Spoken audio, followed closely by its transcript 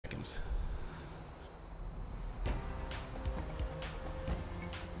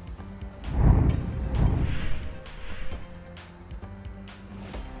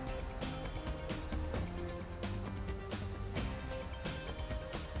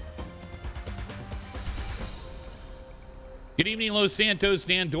Good evening, Los Santos.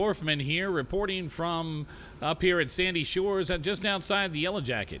 Dan Dorfman here, reporting from up here at Sandy Shores, just outside the Yellow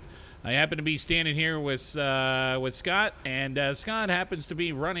Jacket. I happen to be standing here with Scott, and Scott happens to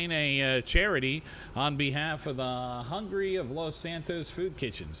be running a charity on behalf of the Hungry of Los Santos Food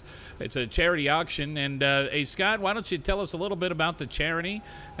Kitchens. It's a charity auction, and hey, Scott, why don't you tell us a little bit about the charity,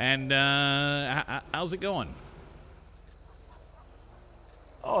 and how's it going?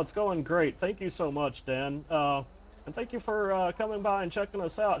 Oh, it's going great. Thank you so much, Dan. And thank you for coming by and checking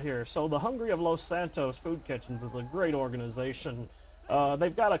us out here. So the Hungry of Los Santos Food Kitchens is a great organization.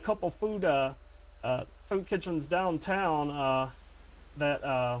 They've got a couple food kitchens downtown that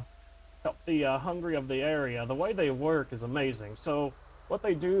help the hungry of the area. The way they work is amazing. So what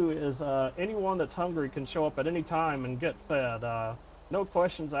they do is anyone that's hungry can show up at any time and get fed. No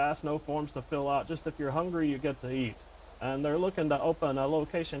questions asked, no forms to fill out. Just if you're hungry, you get to eat. And they're looking to open a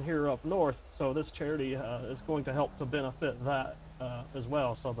location here up north, so this charity is going to help to benefit that as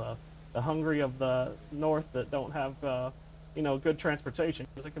well. So the hungry of the north that don't have good transportation,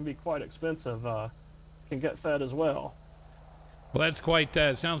 because it can be quite expensive, can get fed as well. Well, that's quite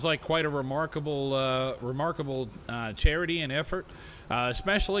sounds like quite a remarkable charity and effort,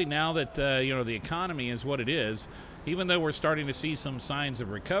 especially now that the economy is what it is. Even though we're starting to see some signs of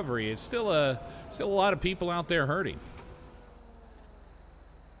recovery, it's still a lot of people out there hurting.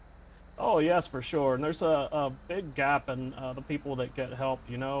 Oh, yes, for sure. And there's a big gap in the people that get help,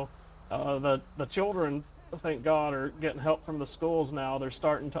 The children, thank God, are getting help from the schools now. They're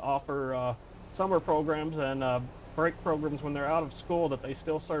starting to offer summer programs and break programs when they're out of school, that they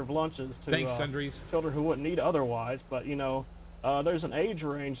still serve lunches to children who wouldn't eat otherwise. But, there's an age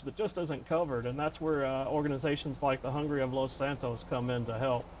range that just isn't covered, and that's where organizations like the Hungry of Los Santos come in to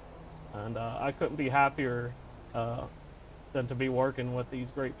help. And I couldn't be happier than to be working with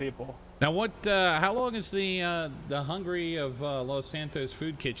these great people. Now, how long has the Hungry of Los Santos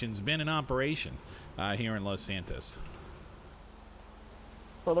Food Kitchens been in operation here in Los Santos?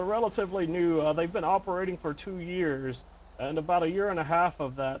 So they're relatively new. They've been operating for 2 years, and about a year and a half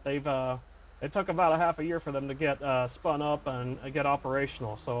of that, it took about a half a year for them to get spun up and get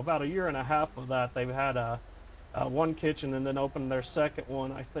operational. So about a year and a half of that, they've had one kitchen, and then opened their second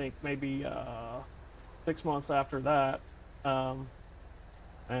one, I think, maybe 6 months after that.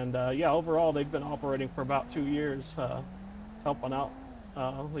 Overall, they've been operating for about 2 years, helping out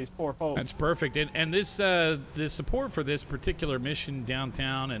these poor folks. That's perfect. And this the support for this particular mission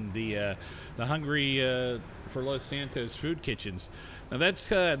downtown and the Hungry for Los Santos Food Kitchens. Now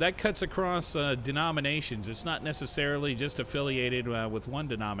that cuts across denominations. It's not necessarily just affiliated with one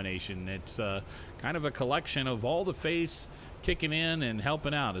denomination. It's kind of a collection of all the faiths kicking in and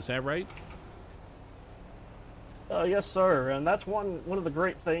helping out. Is that right? Yes, sir. And that's one of the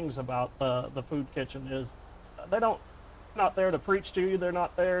great things about the food kitchen is not there to preach to you. They're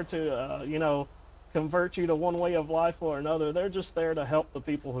not there to convert you to one way of life or another. They're just there to help the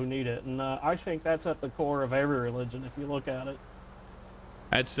people who need it. And I think that's at the core of every religion, if you look at it.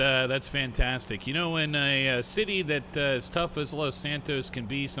 That's fantastic. In a city that as tough as Los Santos can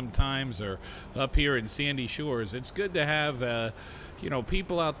be sometimes, or up here in Sandy Shores, it's good to have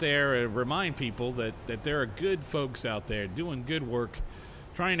people out there, remind people that there are good folks out there doing good work,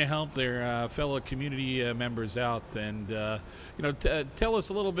 trying to help their fellow community members out. And tell us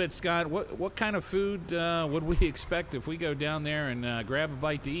a little bit, Scott, what kind of food would we expect if we go down there and grab a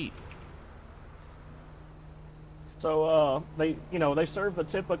bite to eat? So they serve the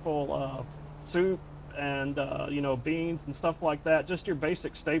typical soup and beans and stuff like that, just your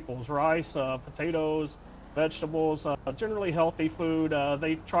basic staples: rice, potatoes, vegetables, generally healthy food.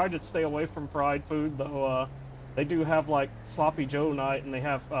 They try to stay away from fried food, though. They do have like sloppy Joe night, and they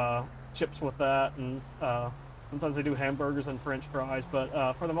have chips with that, and sometimes they do hamburgers and French fries.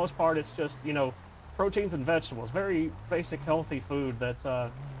 But for the most part, it's just proteins and vegetables. Very basic, healthy food that's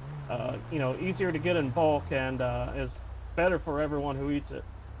easier to get in bulk and is better for everyone who eats it.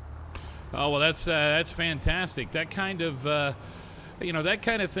 Oh, well, that's fantastic. That kind of that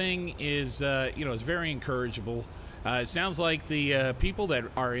kind of thing is is very encourageable. It sounds like the people that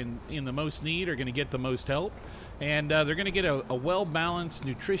are in the most need are going to get the most help, and they're going to get a well-balanced,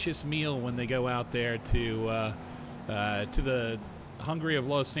 nutritious meal when they go out there to the Hungry of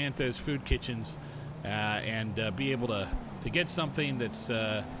Los Santos Food Kitchens and be able to get something that's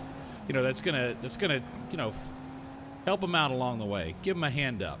that's gonna help them out along the way. Give them a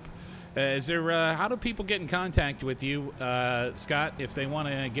hand up. How do people get in contact with you, Scott, if they want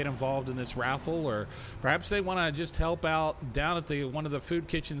to get involved in this raffle, or perhaps they want to just help out down at one of the food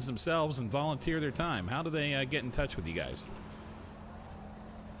kitchens themselves and volunteer their time? How do they get in touch with you guys?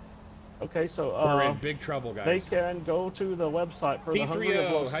 Okay, so we're in big trouble, guys. They can go to the website for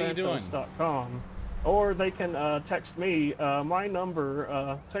thehungryoflossantos.com, or they can text me. My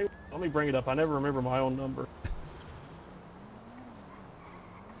number, let me bring it up. I never remember my own number.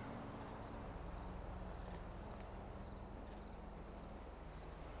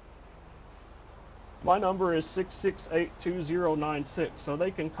 My number is 668-2096, so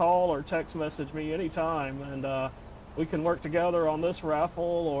they can call or text message me anytime, and we can work together on this raffle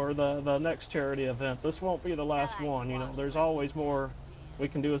or the next charity event. This won't be the last one. You know, there's always more we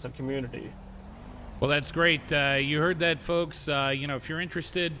can do as a community. Well, that's great. You heard that, folks. You know, if you're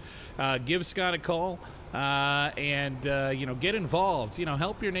interested, give Scott a call and, you know, get involved. You know,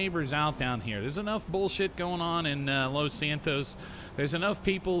 help your neighbors out down here. There's enough bullshit going on in Los Santos. There's enough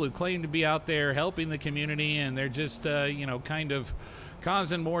people who claim to be out there helping the community, and they're just, you know, kind of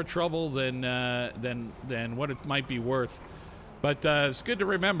causing more trouble than what it might be worth. But it's good to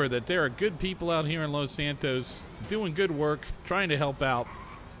remember that there are good people out here in Los Santos doing good work, trying to help out,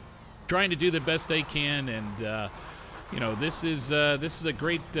 trying to do the best they can, and you know, this is a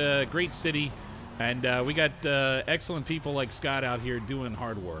great city, and we got excellent people like Scott out here doing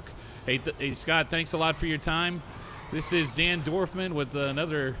hard work. Hey, Scott, thanks a lot for your time. This is Dan Dorfman with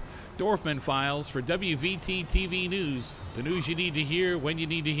another Dorfman Files for WVT-TV News. The news you need to hear when you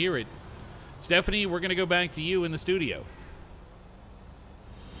need to hear it. Stephanie, we're going to go back to you in the studio.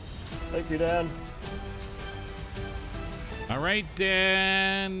 Thank you, Dan. All right,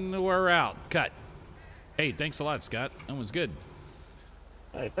 Dan, we're out. Cut. Hey, thanks a lot, Scott. That was good.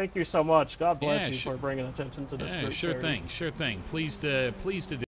 Hey, thank you so much. God bless you for bringing attention to this. Yeah, sure thing. Pleased to do.